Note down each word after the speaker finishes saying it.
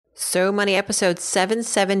So Money episode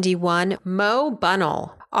 771, Mo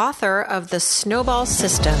Bunnell, author of The Snowball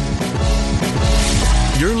System.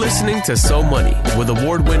 You're listening to So Money with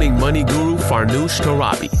award-winning money guru Farnoosh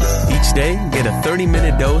Torabi. Each day, get a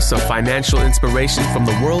 30-minute dose of financial inspiration from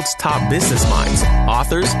the world's top business minds,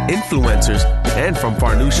 authors, influencers, and from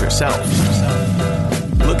Farnoosh herself.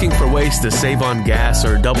 Looking for ways to save on gas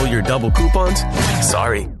or double your double coupons?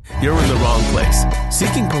 Sorry, you're in the wrong place.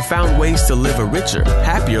 Seeking profound ways to live a richer,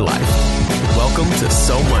 happier life. Welcome to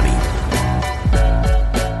So Money.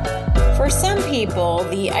 For some people,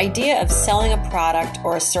 the idea of selling a product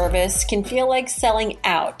or a service can feel like selling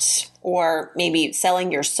out, or maybe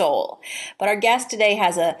selling your soul. But our guest today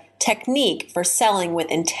has a technique for selling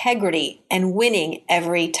with integrity and winning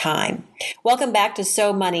every time. Welcome back to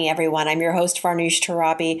So Money, everyone. I'm your host, Farnoosh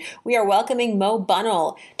Torabi. We are welcoming Mo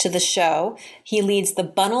Bunnell to the show. He leads the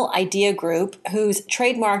Bunnell Idea Group, whose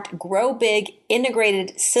trademarked Grow Big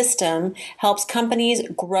integrated system helps companies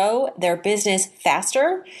grow their business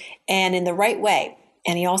faster and in the right way.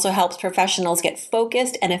 And he also helps professionals get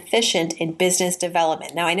focused and efficient in business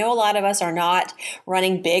development. Now, I know a lot of us are not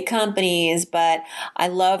running big companies, but I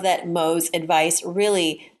love that Mo's advice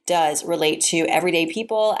really does relate to everyday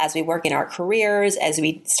people as we work in our careers, as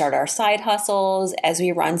we start our side hustles, as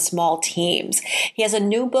we run small teams. He has a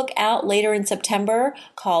new book out later in September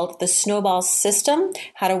called The Snowball System,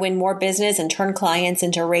 How to Win More Business and Turn Clients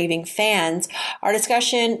into Raving Fans. Our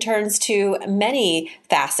discussion turns to many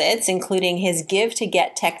facets, including his give to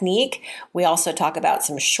get technique. We also talk about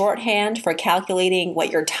some shorthand for calculating what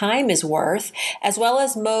your time is worth, as well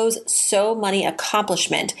as Mo's So Money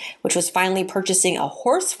accomplishment, which was finally purchasing a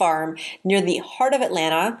horse farm near the heart of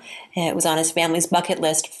Atlanta. It was on his family's bucket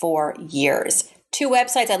list for years. Two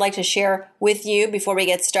websites I'd like to share with you before we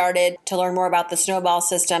get started. To learn more about the Snowball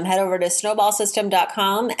System, head over to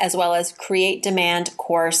snowballsystem.com as well as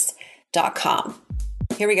createdemandcourse.com.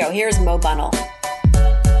 Here we go. Here's Mo Bunnell.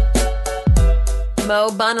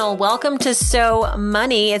 Mo Bunnell, welcome to So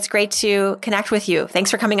Money. It's great to connect with you. Thanks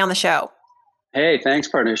for coming on the show. Hey, thanks,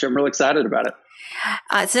 Farnoosh. I'm really excited about it.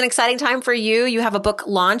 It's an exciting time for you. You have a book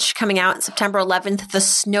launch coming out September 11th, The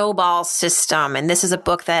Snowball System. And this is a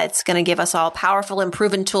book that's going to give us all powerful and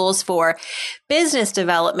proven tools for business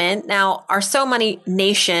development. Now, our So Money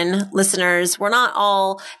Nation listeners, we're not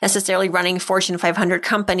all necessarily running Fortune 500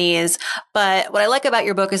 companies, but what I like about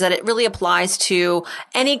your book is that it really applies to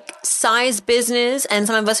any size business and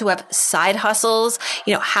some of us who have side hustles,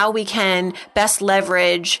 how we can best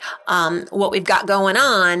leverage what we've got going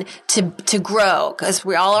on to grow, because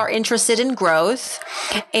we all are interested in growth.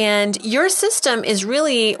 And your system is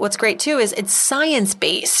really, what's great too, is it's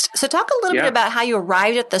science-based. So talk a little bit about how you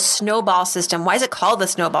arrived at the Snowball System. Why is it called the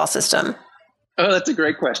Snowball System? Oh, that's a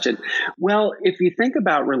great question. Well, if you think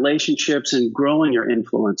about relationships and growing your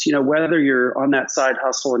influence, whether you're on that side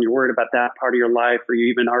hustle and you're worried about that part of your life, or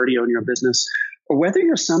you even already own your business, or whether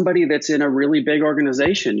you're somebody that's in a really big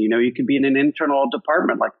organization, you could be in an internal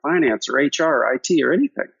department like finance or HR or IT or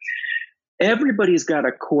anything. Everybody's got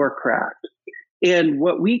a core craft. And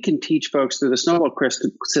what we can teach folks through the Snowball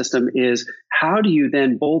System is how do you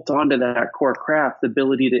then bolt onto that core craft the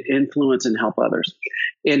ability to influence and help others?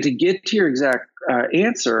 And to get to your exact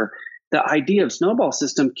answer, the idea of Snowball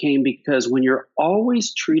System came because when you're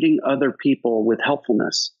always treating other people with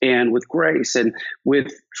helpfulness and with grace and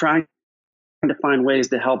with trying to find ways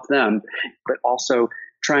to help them, but also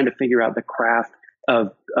trying to figure out the craft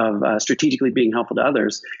of strategically being helpful to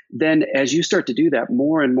others, then as you start to do that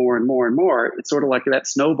more and more and more and more, it's sort of like that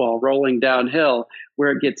snowball rolling downhill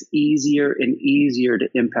where it gets easier and easier to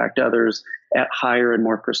impact others at higher and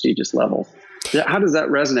more prestigious levels. How does that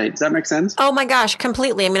resonate? Does that make sense? Oh my gosh,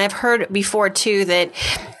 completely. I mean, I've heard before too that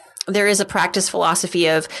there is a practice philosophy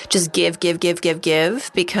of just give,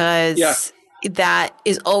 because that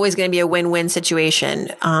is always going to be a win-win situation.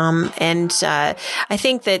 I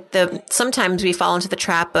think that sometimes we fall into the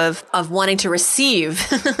trap of wanting to receive,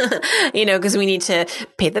 because we need to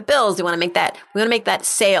pay the bills. We want to make that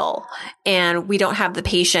sale, and we don't have the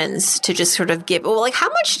patience to just sort of give. Well,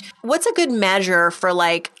 what's a good measure for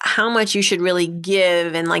how much you should really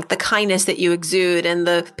give, and the kindness that you exude and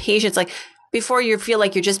the patience, before you feel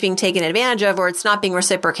like you're just being taken advantage of or it's not being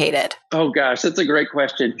reciprocated? Oh, gosh, that's a great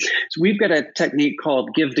question. So we've got a technique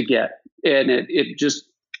called give to get, and it just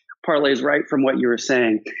parlays right from what you were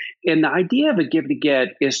saying. And the idea of a give to get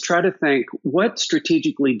is try to think, what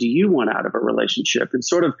strategically do you want out of a relationship, and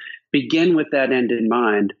sort of begin with that end in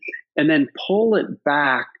mind. And then pull it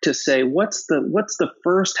back to say, what's the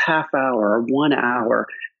first half hour or 1 hour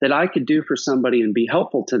that I could do for somebody and be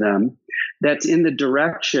helpful to them that's in the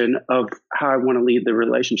direction of how I want to lead the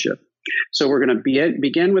relationship. So we're going to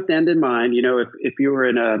begin with end in mind. If you were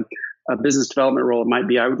in a business development role, it might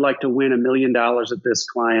be, I would like to win $1 million at this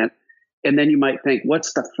client. And then you might think,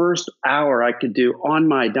 what's the first hour I could do on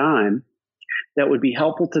my dime that would be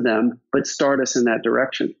helpful to them, but start us in that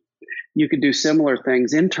direction? You could do similar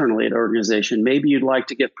things internally at an organization. Maybe you'd like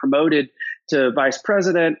to get promoted to vice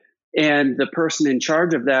president, and the person in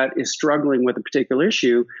charge of that is struggling with a particular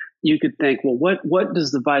issue. You could think, well, what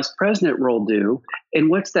does the vice president role do? And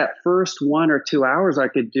what's that first 1 or 2 hours I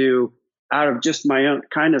could do out of just my own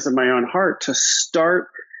kindness of my own heart to start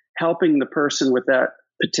helping the person with that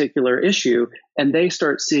particular issue? And they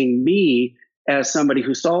start seeing me as somebody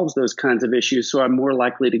who solves those kinds of issues. So I'm more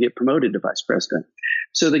likely to get promoted to vice president.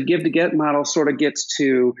 So the give to get model sort of gets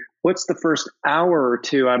to what's the first hour or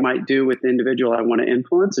two I might do with the individual I want to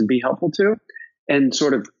influence and be helpful to, and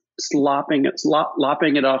sort of lopping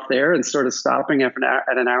it off there and sort of stopping at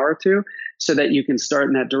an hour or two so that you can start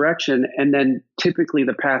in that direction. And then typically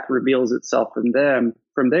the path reveals itself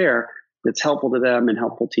from there that's helpful to them and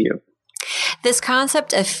helpful to you. This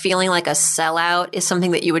concept of feeling like a sellout is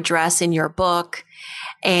something that you address in your book,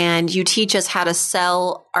 and you teach us how to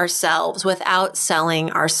sell ourselves without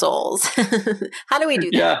selling our souls. How do we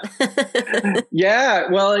do that?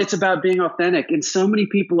 Yeah. Well, it's about being authentic. And so many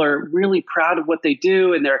people are really proud of what they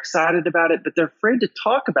do and they're excited about it, but they're afraid to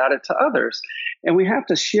talk about it to others. And we have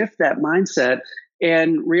to shift that mindset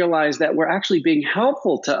and realize that we're actually being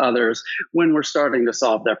helpful to others when we're starting to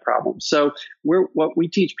solve their problems. So what we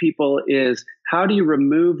teach people is, how do you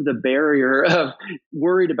remove the barrier of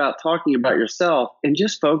worried about talking about yourself and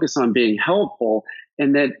just focus on being helpful,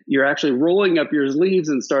 and that you're actually rolling up your sleeves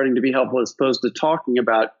and starting to be helpful as opposed to talking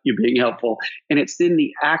about you being helpful. And it's then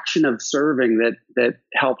the action of serving that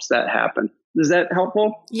helps that happen. Is that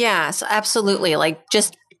helpful? Yes, absolutely. Like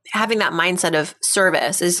just having that mindset of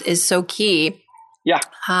service is so key. Yeah.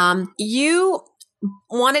 You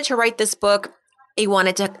wanted to write this book. You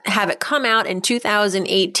wanted to have it come out in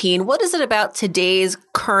 2018. What is it about today's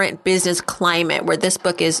current business climate where this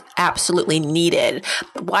book is absolutely needed?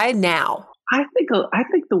 Why now? I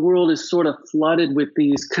think the world is sort of flooded with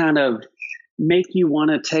these kind of make you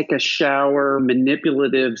want to take a shower,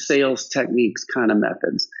 manipulative sales techniques kind of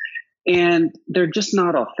methods. And they're just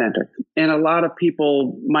not authentic. And a lot of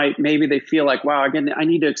people maybe they feel like, wow, again, I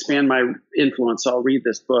need to expand my influence, so I'll read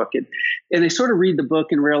this book. And they sort of read the book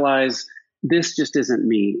and realize this just isn't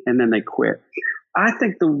me. And then they quit. I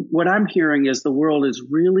think what I'm hearing is the world is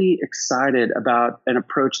really excited about an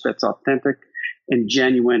approach that's authentic and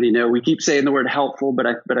genuine. We keep saying the word helpful, but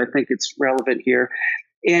I think it's relevant here.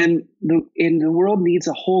 And the world needs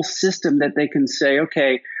a whole system that they can say,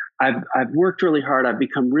 okay, I've worked really hard. I've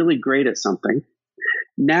become really great at something.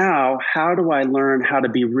 Now, how do I learn how to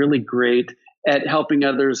be really great at helping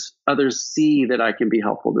others see that I can be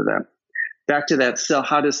helpful to them? Back to that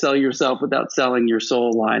how to sell yourself without selling your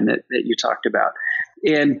soul line that you talked about.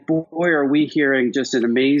 And boy, are we hearing just an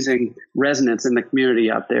amazing resonance in the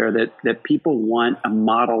community out there that people want a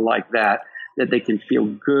model like that they can feel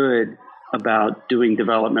good about doing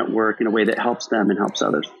development work in a way that helps them and helps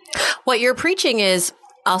others. What you're preaching is,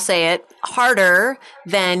 I'll say it, harder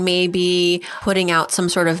than maybe putting out some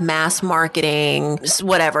sort of mass marketing,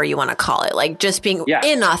 whatever you want to call it, like just being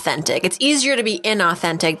inauthentic. It's easier to be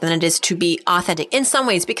inauthentic than it is to be authentic in some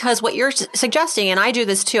ways, because what you're suggesting, and I do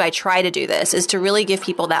this too, I try to do this, is to really give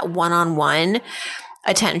people that one-on-one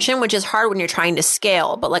attention, which is hard when you're trying to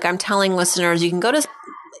scale. But like I'm telling listeners, you can go to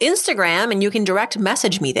Instagram and you can direct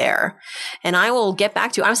message me there and I will get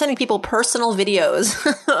back to you. I'm sending people personal videos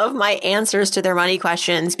of my answers to their money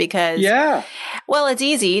questions because, well, it's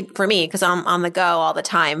easy for me because I'm on the go all the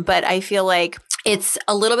time, but I feel like it's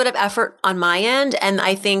a little bit of effort on my end. And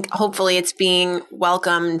I think hopefully it's being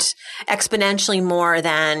welcomed exponentially more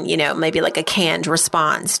than, maybe like a canned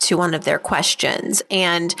response to one of their questions.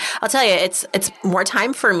 And I'll tell you, it's more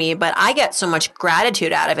time for me, but I get so much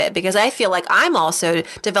gratitude out of it because I feel like I'm also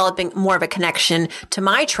developing more of a connection to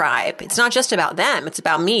my tribe. It's not just about them. It's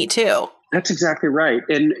about me too. That's exactly right.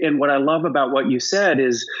 And what I love about what you said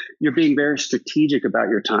is you're being very strategic about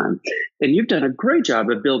your time. And you've done a great job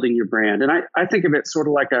of building your brand. And I think of it sort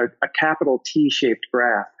of like a capital T-shaped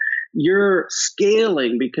graph. You're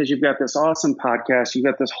scaling because you've got this awesome podcast. You've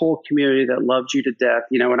got this whole community that loves you to death.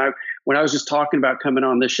 When I was just talking about coming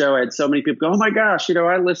on the show, I had so many people go, oh my gosh,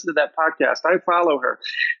 I listened to that podcast. I follow her.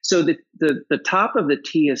 So the top of the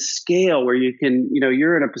T is scale, where you can,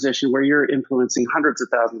 you're in a position where you're influencing hundreds of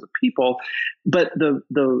thousands of people. But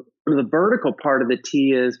the vertical part of the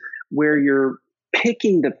T is where you're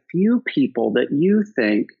picking the few people that you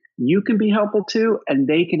think you can be helpful to, and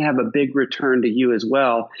they can have a big return to you as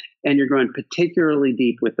well. And you're going particularly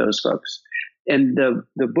deep with those folks. And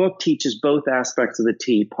the book teaches both aspects of the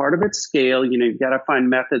T. Part of it's scale. You've got to find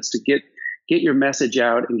methods to get your message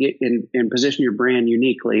out and get in and position your brand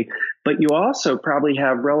uniquely. But you also probably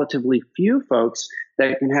have relatively few folks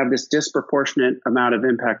that can have this disproportionate amount of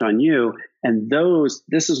impact on you. And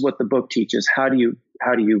this is what the book teaches. How do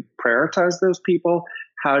you prioritize those people?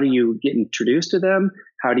 How do you get introduced to them?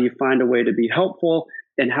 How do you find a way to be helpful?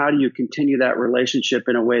 And how do you continue that relationship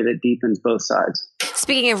in a way that deepens both sides?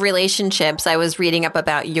 Speaking of relationships, I was reading up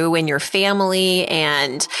about you and your family,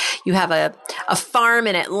 and you have a farm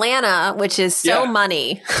in Atlanta, which is so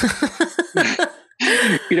money.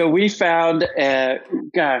 We found,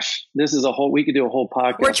 this is we could do a whole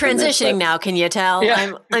podcast. We're transitioning now. Can you tell?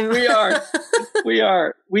 Yeah, we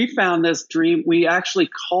are. We found this dream. We actually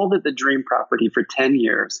called it the dream property for 10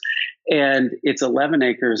 years. And it's 11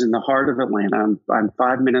 acres in the heart of Atlanta. I'm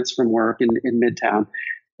 5 minutes from work in Midtown.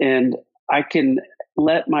 And I can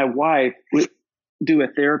let my wife do a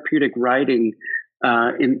therapeutic riding.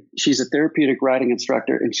 She's a therapeutic riding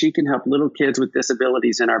instructor, and she can help little kids with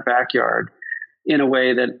disabilities in our backyard in a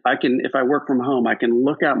way that if I work from home, I can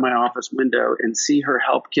look out my office window and see her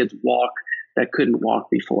help kids walk that couldn't walk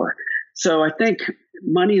before. So I think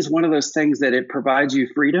money is one of those things that it provides you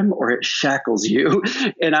freedom or it shackles you.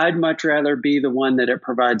 And I'd much rather be the one that it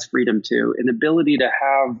provides freedom to. An ability to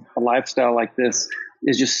have a lifestyle like this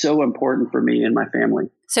is just so important for me and my family.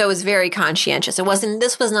 So it was very conscientious.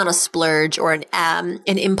 This was not a splurge or an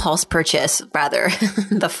impulse purchase, rather,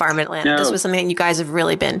 the farm in Atlanta. No. This was something you guys have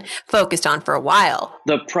really been focused on for a while.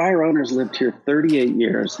 The prior owners lived here 38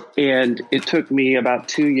 years, and it took me about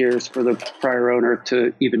 2 years for the prior owner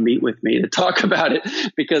to even meet with me to talk about it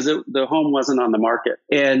because the home wasn't on the market.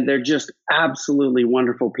 And they're just absolutely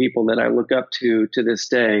wonderful people that I look up to this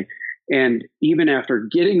day. And even after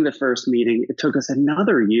getting the first meeting, it took us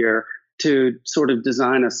another year to sort of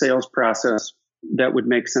design a sales process that would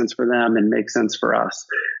make sense for them and make sense for us.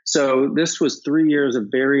 So this was 3 years of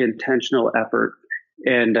very intentional effort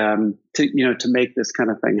and to make this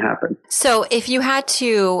kind of thing happen. So if you had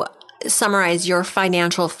to summarize your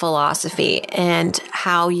financial philosophy and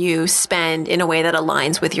how you spend in a way that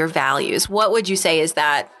aligns with your values, what would you say is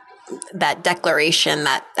that declaration,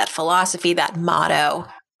 that philosophy, that motto?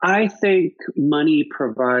 I think money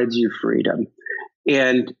provides you freedom.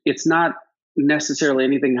 And it's not necessarily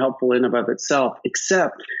anything helpful in and of itself,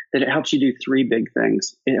 except that it helps you do three big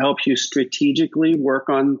things. It helps you strategically work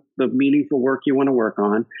on the meaningful work you want to work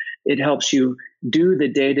on. It helps you do the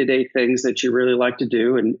day-to-day things that you really like to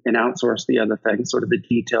do and outsource the other things, sort of the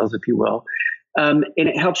details, if you will. And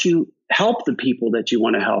it helps you help the people that you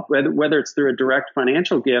want to help, whether it's through a direct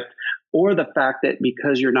financial gift or the fact that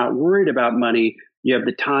because you're not worried about money, you have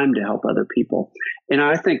the time to help other people. And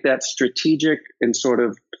I think that strategic and sort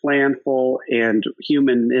of planful and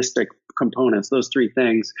humanistic components, those three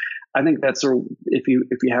things, I think that's if you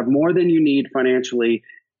have more than you need financially,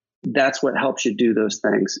 that's what helps you do those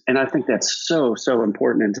things. And I think that's so, so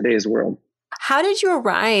important in today's world. How did you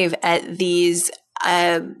arrive at these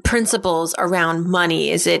principles around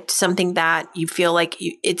money? Is it something that you feel like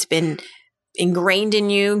it's been ingrained in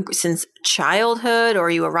you since childhood,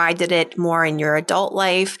 or you arrived at it more in your adult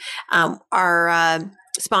life? Our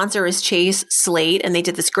sponsor is Chase Slate, and they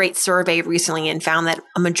did this great survey recently and found that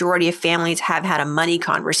a majority of families have had a money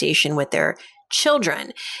conversation with their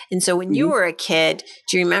children. And so when you were a kid,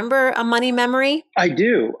 do you remember a money memory? I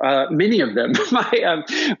do. Many of them.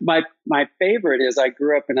 My favorite is I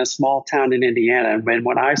grew up in a small town in Indiana. And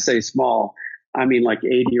when I say small, I mean like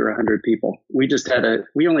 80 or 100 people. We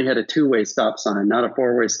only had a two-way stop sign, not a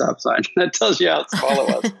four-way stop sign. That tells you how small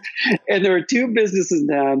it was. And there were two businesses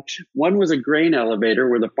down. One was a grain elevator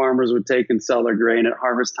where the farmers would take and sell their grain at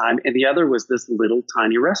harvest time. And the other was this little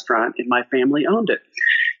tiny restaurant, and my family owned it.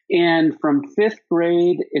 And from fifth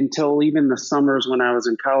grade until even the summers when I was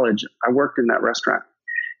in college, I worked in that restaurant.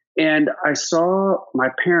 And I saw my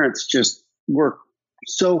parents just work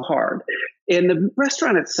so hard. And the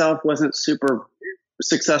restaurant itself wasn't super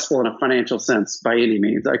successful in a financial sense by any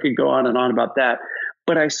means. I could go on and on about that.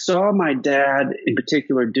 But I saw my dad in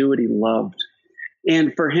particular do what he loved.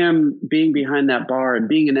 And for him, being behind that bar and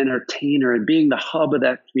being an entertainer and being the hub of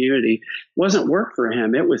that community wasn't work for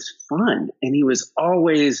him. It was fun. And he was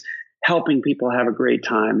always helping people have a great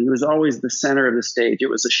time. He was always the center of the stage. It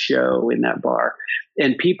was a show in that bar.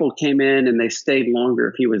 And people came in and they stayed longer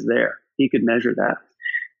if he was there. He could measure that.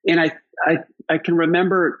 And I can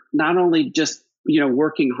remember not only just,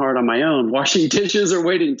 working hard on my own, washing dishes or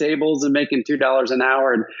waiting tables and making $2 an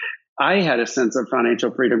hour. And I had a sense of financial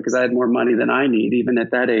freedom because I had more money than I need, even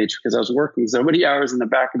at that age, because I was working so many hours in the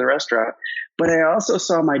back of the restaurant. But I also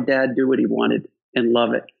saw my dad do what he wanted and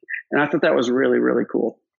love it. And I thought that was really, really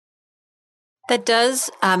cool. That does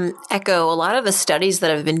echo a lot of the studies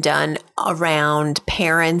that have been done around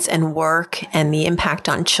parents and work and the impact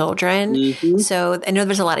on children. Mm-hmm. So I know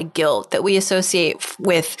there's a lot of guilt that we associate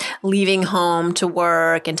with leaving home to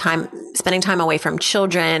work and spending time away from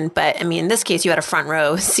children. But I mean, in this case, you had a front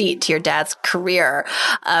row seat to your dad's career.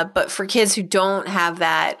 But for kids who don't have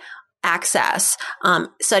that access,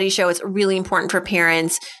 studies show it's really important for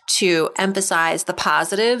parents to emphasize the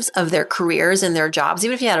positives of their careers and their jobs.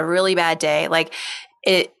 Even if you had a really bad day, like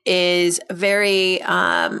it is very,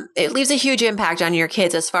 it leaves a huge impact on your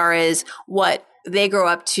kids as far as what they grow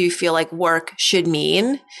up to feel like work should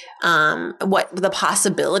mean, what the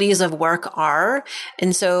possibilities of work are.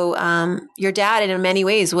 And so, your dad, in many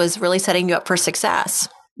ways, was really setting you up for success.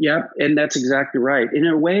 Yeah. And that's exactly right. In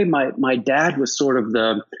a way, my dad was sort of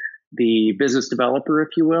the business developer,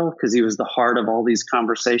 if you will, because he was the heart of all these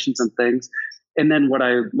conversations and things. And then what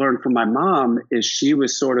I learned from my mom is she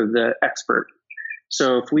was sort of the expert.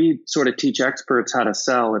 So if we sort of teach experts how to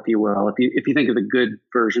sell, if you will, if you think of the good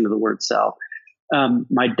version of the word sell,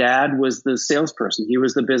 my dad was the salesperson. He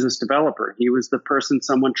was the business developer. He was the person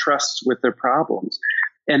someone trusts with their problems.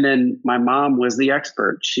 And then my mom was the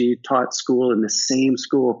expert. She taught school in the same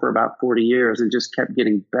school for about 40 years and just kept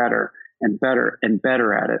getting better and better and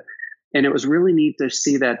better at it. And it was really neat to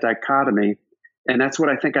see that dichotomy. And that's what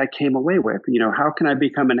I think I came away with. You know, how can I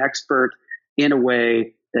become an expert in a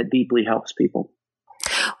way that deeply helps people?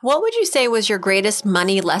 What would you say was your greatest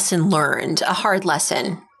money lesson learned, a hard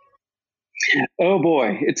lesson? Oh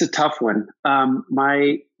boy, it's a tough one.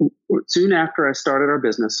 Soon after I started our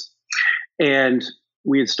business, and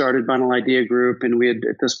we had started Bundle Idea Group, and we had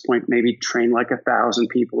at this point maybe trained like 1,000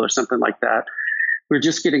 people or something like that. We were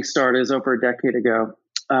just getting started. It was over a decade ago.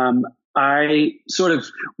 I sort of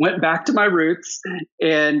went back to my roots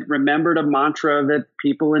and remembered a mantra that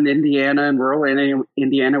people in Indiana and rural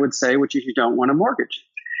Indiana would say, which is you don't want a mortgage.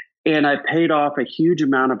 And I paid off a huge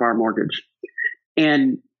amount of our mortgage.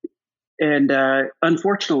 And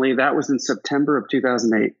unfortunately, that was in September of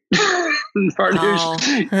 2008.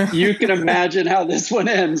 Farnoosh, you can imagine how this one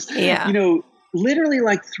ends. Yeah. You know, literally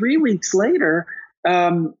like 3 weeks later,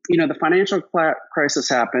 the financial crisis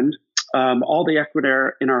happened. All the equity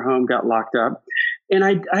in our home got locked up, and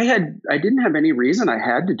I didn't have any reason I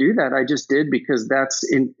had to do that. I just did because that's,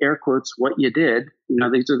 in air quotes, what you did. You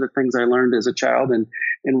know, these are the things I learned as a child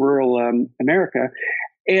in rural America.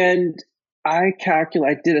 And I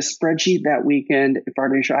did a spreadsheet that weekend.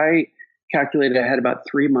 I calculated I had about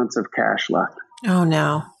 3 months of cash left. Oh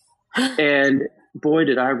no! And boy,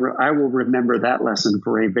 did I will remember that lesson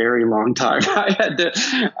for a very long time. I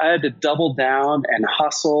had to double down and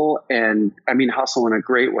hustle, and I mean hustle in a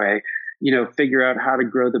great way, figure out how to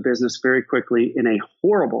grow the business very quickly in a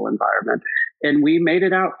horrible environment. And we made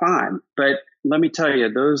it out fine. But let me tell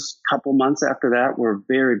you, those couple months after that were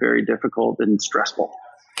very, very difficult and stressful.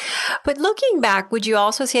 But looking back, would you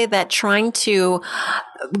also say that trying to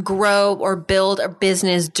grow or build a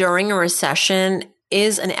business during a recession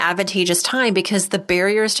is an advantageous time because the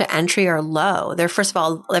barriers to entry are low? First of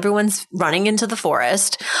all, everyone's running into the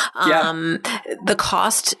forest. The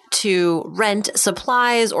cost to rent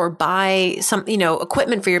supplies or buy some,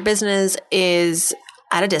 equipment for your business is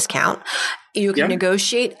at a discount. You can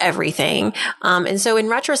negotiate everything. And so in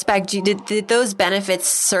retrospect, did those benefits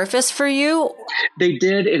surface for you? They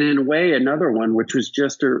did. And in a way, another one, which was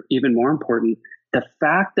just even more important, the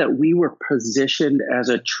fact that we were positioned as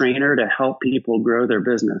a trainer to help people grow their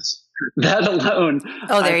business, that alone,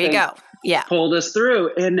 there you go. Yeah, pulled us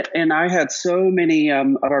through. And I had so many of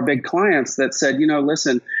our big clients that said,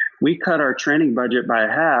 listen, we cut our training budget by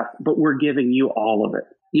half, but we're giving you all of it.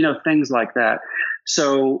 Things like that.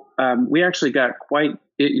 So we actually got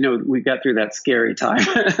we got through that scary time,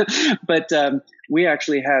 but we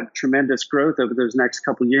actually had tremendous growth over those next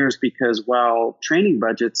couple of years because while training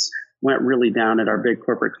budgets went really down at our big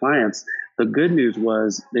corporate clients, the good news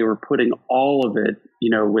was they were putting all of it,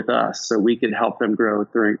 with us so we could help them grow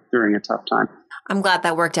during a tough time. I'm glad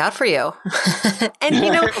that worked out for you.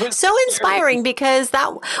 And, so inspiring because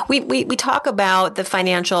that we talk about the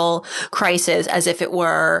financial crisis as if it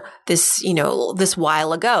were this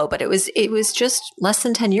while ago, but it was just less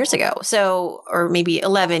than 10 years ago. So, or maybe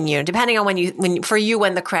 11, depending on when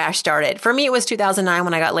the crash started. For me, it was 2009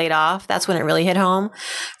 when I got laid off. That's when it really hit home.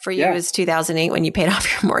 For you, it was 2008 when you paid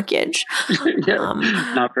off your mortgage.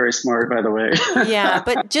 Not very smart, by the way. Yeah.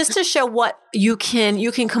 But just to show what you can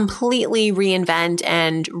completely reinvent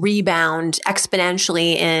and rebound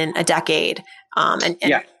exponentially in a decade.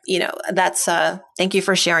 That's, thank you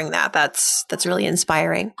for sharing that. That's really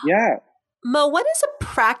inspiring. Yeah. Mo, what is a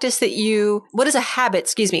habit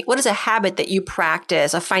that you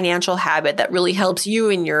practice, a financial habit that really helps you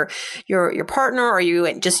and your partner, or you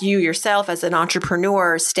and just you yourself as an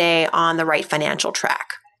entrepreneur stay on the right financial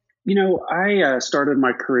track? I started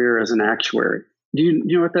my career as an actuary. Do you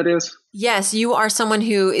know what that is? Yes. You are someone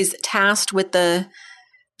who is tasked with the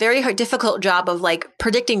very difficult job of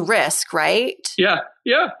predicting risk, right? Yeah.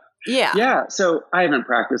 Yeah. Yeah. So I haven't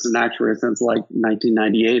practiced an actuary since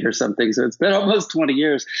 1998 or something. So it's been almost 20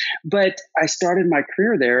 years. But I started my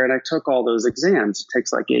career there and I took all those exams. It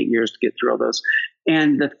takes 8 years to get through all those.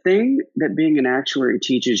 And the thing that being an actuary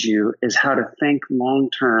teaches you is how to think long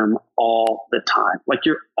term all the time.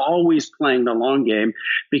 You're always playing the long game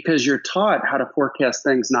because you're taught how to forecast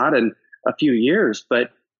things not in a few years,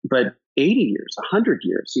 but 80 years, 100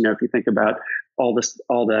 years. If you think about all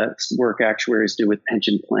the work actuaries do with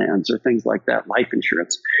pension plans or things like that, life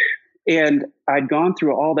insurance. And I'd gone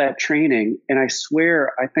through all that training, and I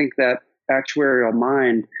swear, I think that actuarial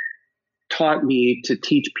mind taught me to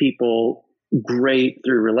teach people great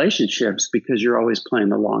through relationships because you're always playing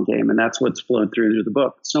the long game. And that's what's flowed through the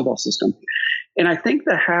book, Snowball System. And I think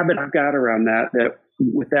the habit I've got around that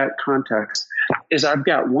with that context is I've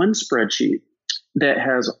got one spreadsheet that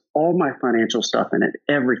has all my financial stuff in it,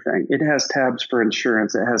 everything. It has tabs for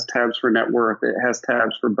insurance. It has tabs for net worth. It has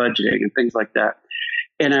tabs for budgeting and things like that.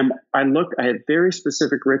 And I have very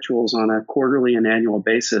specific rituals on a quarterly and annual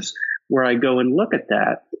basis where I go and look at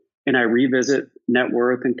that and I revisit net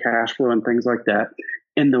worth and cash flow and things like that.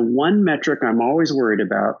 And the one metric I'm always worried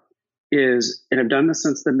about is, and I've done this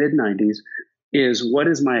since the mid-90s, is what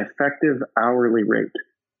is my effective hourly rate?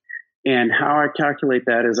 And how I calculate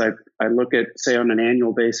that is I look at, say, on an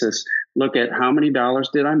annual basis, look at how many dollars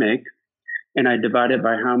did I make, and I divide it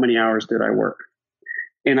by how many hours did I work.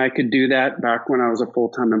 And I could do that back when I was a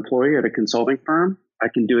full-time employee at a consulting firm. I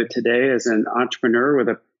can do it today as an entrepreneur with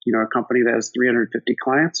a company that has 350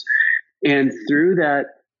 clients. And through that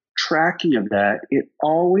tracking of that, it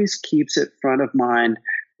always keeps it front of mind.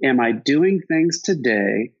 Am I doing things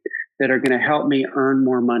today that are going to help me earn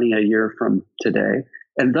more money a year from today?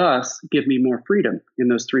 And thus give me more freedom in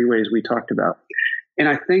those 3 ways we talked about. And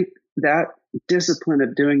I think that discipline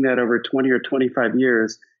of doing that over 20 or 25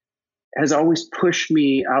 years has always pushed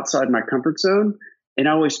me outside my comfort zone and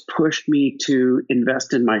always pushed me to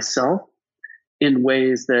invest in myself in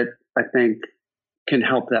ways that I think can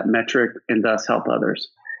help that metric and thus help others.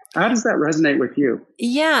 How does that resonate with you?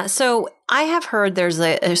 Yeah. So I have heard there's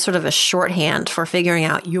a sort of a shorthand for figuring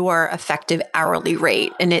out your effective hourly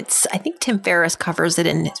rate. And I think Tim Ferriss covers it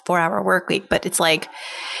in his 4-Hour Workweek, but it's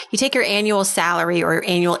you take your annual salary or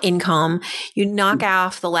annual income, you knock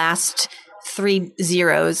off the last 3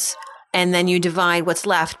 zeros, and then you divide what's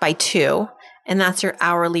left by 2. And that's your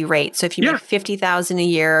hourly rate. So if you make $50,000 a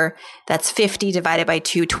year, that's 50 divided by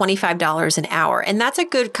 2, $25 an hour. And that's a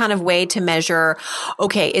good kind of way to measure,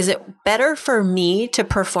 okay, is it better for me to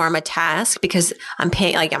perform a task because I'm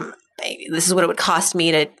paying, this is what it would cost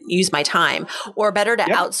me to use my time, or better to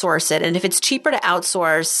outsource it? And if it's cheaper to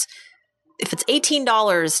outsource, if it's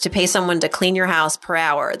 $18 to pay someone to clean your house per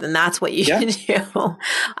hour, then that's what you should do.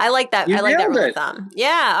 I like that. I like that rule of thumb.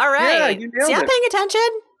 Yeah. All right. Yeah, See, I'm paying attention.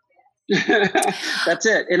 That's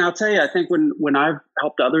it. And I'll tell you, I think when I've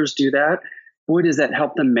helped others do that, boy, does that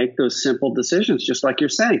help them make those simple decisions, just like you're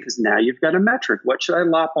saying, because now you've got a metric. What should I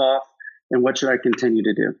lop off and what should I continue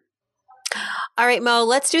to do? All right, Mo,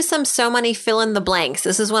 let's do some So Money fill in the blanks.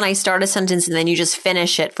 This is when I start a sentence and then you just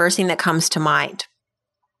finish it. First thing that comes to mind.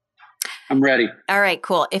 I'm ready. All right,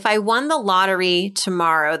 cool. If I won the lottery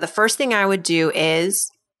tomorrow, the first thing I would do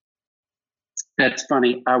is... That's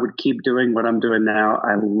funny. I would keep doing what I'm doing now.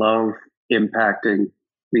 I love impacting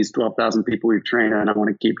these 12,000 people we've trained, and I want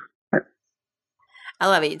to keep it. I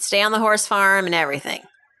love it. You'd stay on the horse farm and everything.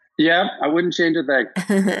 Yeah, I wouldn't change a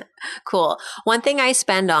thing. Cool. One thing I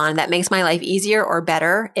spend on that makes my life easier or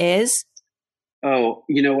better is? Oh,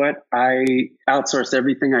 you know what? I outsource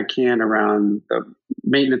everything I can around the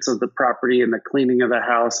maintenance of the property and the cleaning of the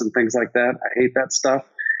house and things like that. I hate that stuff.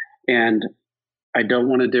 And I don't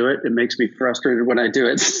want to do it. It makes me frustrated when I do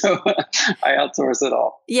it. So I outsource it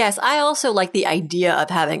all. Yes, I also like the idea of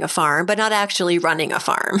having a farm, but not actually running a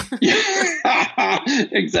farm.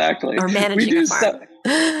 Exactly. Or managing a farm.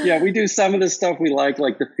 We do some of the stuff we like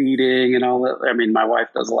the feeding and all that. I mean, my wife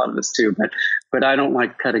does a lot of this too, but I don't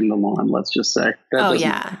like cutting the lawn, let's just say.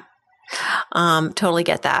 Yeah. Totally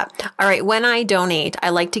get that. All right. When I donate, I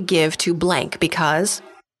like to give to blank because...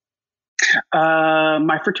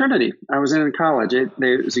 my fraternity. I was in college. It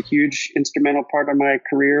was a huge instrumental part of my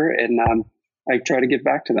career, and I try to give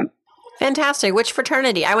back to them. Fantastic. Which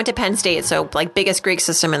fraternity? I went to Penn State, so biggest Greek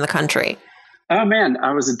system in the country. Oh man,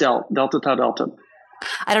 I was a Delta Tau Delta.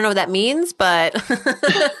 I don't know what that means, but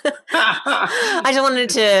I just wanted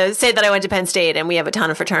to say that I went to Penn State and we have a ton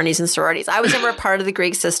of fraternities and sororities. I was never a part of the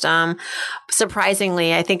Greek system.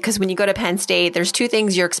 Surprisingly, I think because when you go to Penn State, there's two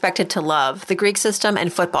things you're expected to love, the Greek system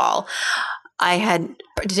and football. I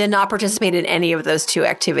did not participate in any of those two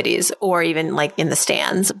activities or even in the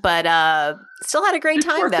stands, but still had a great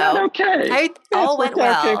time though. Okay. All went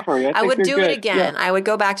well. Okay for you. I would do good. it again. Yeah. I would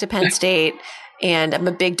go back to Penn State. And I'm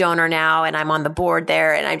a big donor now, and I'm on the board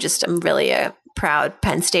there, and I'm really a proud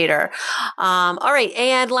Penn Stater. All right,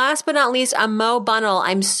 and last but not least, I'm Mo Bunnell.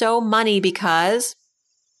 I'm so money because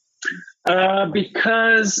I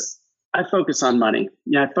focus on money.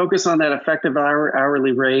 Yeah, I focus on that effective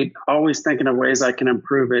hourly rate, always thinking of ways I can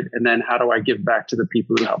improve it, and then how do I give back to the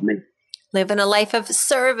people who help me. Living a life of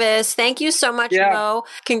service. Thank you so much, Mo.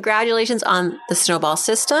 Congratulations on the Snowball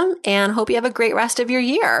system, and hope you have a great rest of your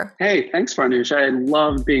year. Hey, thanks, Farnoosh. I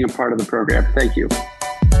love being a part of the program. Thank you.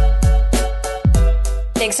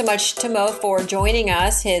 Thanks so much to Mo for joining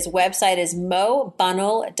us. His website is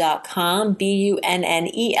mobunnell.com,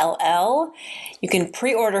 Bunnell. You can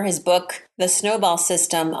pre-order his book, The Snowball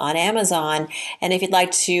System, on Amazon. And if you'd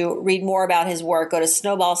like to read more about his work, go to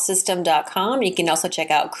snowballsystem.com. You can also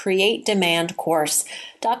check out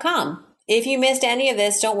createdemandcourse.com. If you missed any of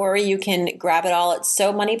this, don't worry. You can grab it all at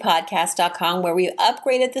SoMoneyPodcast.com, where we've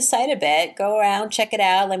upgraded the site a bit. Go around, check it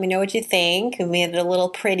out. Let me know what you think. We made it a little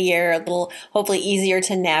prettier, a little hopefully easier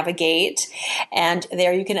to navigate. And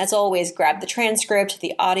there you can, as always, grab the transcript,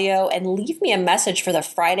 the audio, and leave me a message for the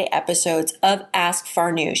Friday episodes of Ask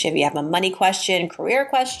Farnoosh. If you have a money question, career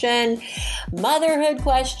question, motherhood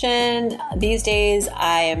question, these days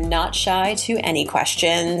I am not shy to any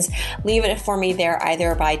questions. Leave it for me there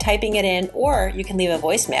either by typing it in, or you can leave a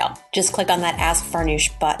voicemail. Just click on that Ask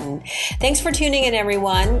Farnoosh button. Thanks for tuning in,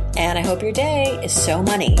 everyone, and I hope your day is so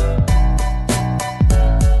money.